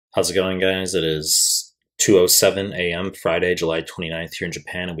How's it going, guys? It is 2:07 a.m. Friday, July 29th here in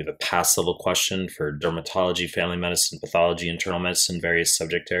Japan, and we have a pass level question for dermatology, family medicine, pathology, internal medicine, various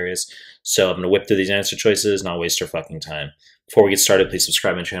subject areas. So I'm going to whip through these answer choices, not waste our fucking time. Before we get started, please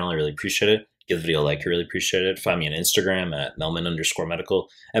subscribe to my channel. I really appreciate it. Give the video a like. I really appreciate it. Find me on Instagram at mehlman_medical,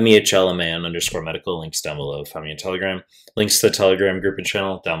 mehlman_medical. Links down below. Find me on Telegram. Links to the Telegram group and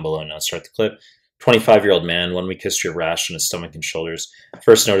channel down below. Now start the clip. 25-year-old man, 1 week history of rash on his stomach and shoulders.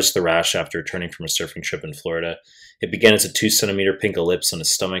 First noticed the rash after returning from a surfing trip in Florida. It began as a 2-centimeter pink ellipse on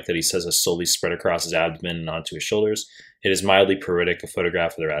his stomach that he says has slowly spread across his abdomen and onto his shoulders. It is mildly pruritic. A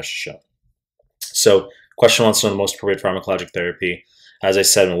photograph of the rash is shown. So, question wants to know the most appropriate pharmacologic therapy. As I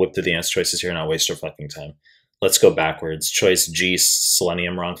said, I'm going to whip through the answer choices here and not waste our fucking time. Let's go backwards. Choice G,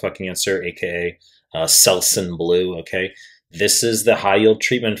 selenium, wrong fucking answer, aka Selsun blue, okay? This is the high-yield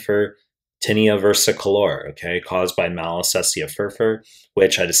treatment for tinea versicolor, okay, caused by Malassezia furfur,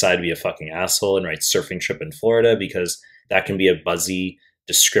 which I decided to be a fucking asshole and write surfing trip in Florida because that can be a buzzy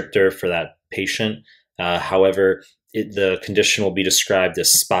descriptor for that patient. However, the condition will be described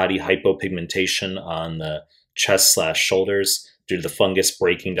as spotty hypopigmentation on the chest/shoulders due to the fungus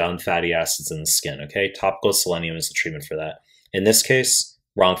breaking down fatty acids in the skin, okay? Topical selenium is the treatment for that. In this case,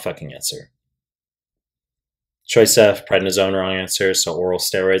 wrong fucking answer. Choice F, prednisone, wrong answer, so oral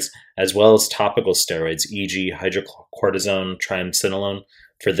steroids, as well as topical steroids, e.g. hydrocortisone, triamcinolone,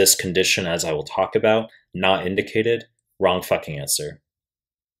 for this condition, as I will talk about, not indicated, wrong fucking answer.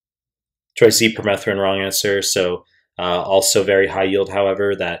 Choice E, permethrin, wrong answer, so also very high yield,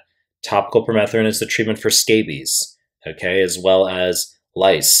 however, that topical permethrin is the treatment for scabies, okay, as well as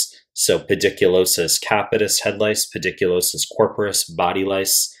lice, so pediculosis capitis, head lice, pediculosis corporis, body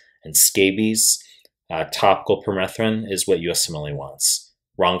lice, and scabies. Topical permethrin is what USMLE wants.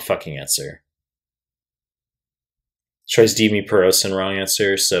 Wrong fucking answer. Choice D, mupirocin, wrong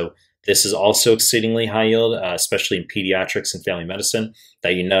answer. So this is also exceedingly high yield, especially in pediatrics and family medicine,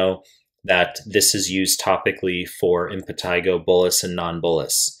 that you know that this is used topically for impetigo, bullous, and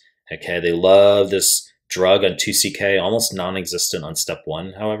non-bullous. Okay, they love this drug on 2CK, almost non-existent on step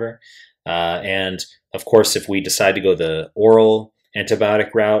 1, however. And of course, if we decide to go the oral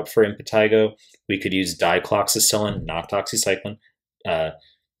antibiotic route for impetigo, we could use dicloxacillin, not doxycycline,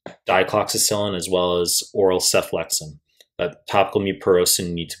 dicloxacillin as well as oral cephalexin. But topical mupirocin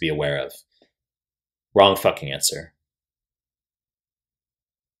you need to be aware of. Wrong fucking answer.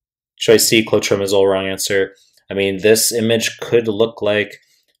 Choice C, clotrimazole, wrong answer. I mean, this image could look like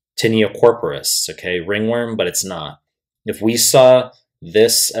tinea corporis, okay, ringworm, but it's not. If we saw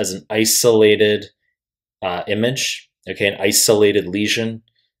this as an isolated image, okay, an isolated lesion,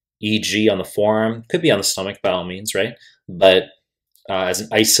 e.g. on the forearm, could be on the stomach by all means, right? But as an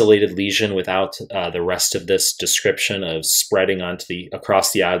isolated lesion without the rest of this description of spreading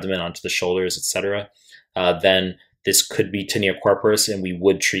across the abdomen, onto the shoulders, etc., then this could be tinea corporis, and we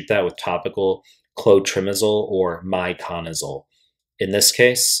would treat that with topical clotrimazole or miconazole. In this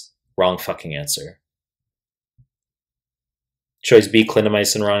case, wrong fucking answer. Choice B,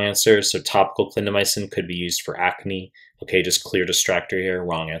 clindamycin, wrong answer. So topical clindamycin could be used for acne. Okay, just clear distractor here,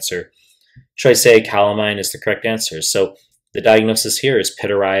 wrong answer. Choice A, calamine is the correct answer. So the diagnosis here is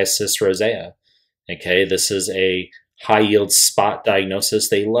pityriasis rosea. Okay, this is a high yield spot diagnosis.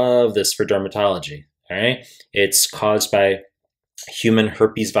 They love this for dermatology, all right? It's caused by human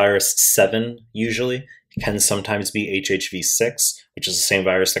herpes virus 7 usually. It can sometimes be HHV6, which is the same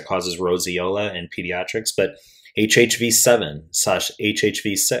virus that causes roseola in pediatrics, but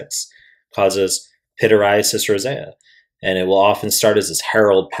HHV7/HHV6 causes pityriasis rosea, and it will often start as this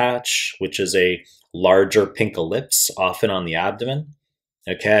herald patch, which is a larger pink ellipse, often on the abdomen.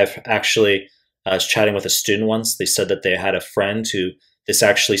 Okay, I was chatting with a student once. They said that they had a friend who this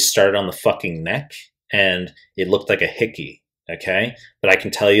actually started on the fucking neck, and it looked like a hickey, okay? But I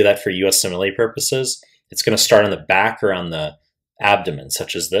can tell you that for USMLE purposes, it's going to start on the back or on the abdomen,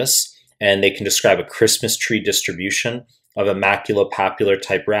 such as this. And they can describe a Christmas tree distribution of a maculopapular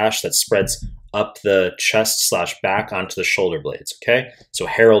type rash that spreads up the chest/back onto the shoulder blades, okay? So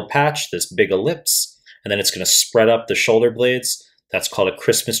herald patch, this big ellipse, and then it's going to spread up the shoulder blades. That's called a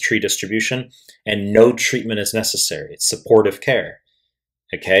Christmas tree distribution, and no treatment is necessary. It's supportive care,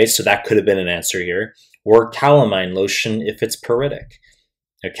 okay? So that could have been an answer here. Or calamine lotion if it's pruritic,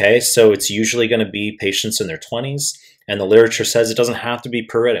 okay? So it's usually going to be patients in their 20s, and the literature says it doesn't have to be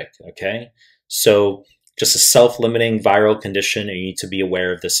pruritic, okay? So just a self-limiting viral condition, and you need to be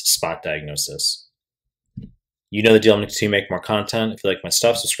aware of this spot diagnosis. You know the deal. I'm going to continue to make more content. If you like my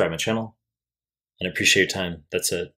stuff, subscribe to my channel, and I appreciate your time. That's it.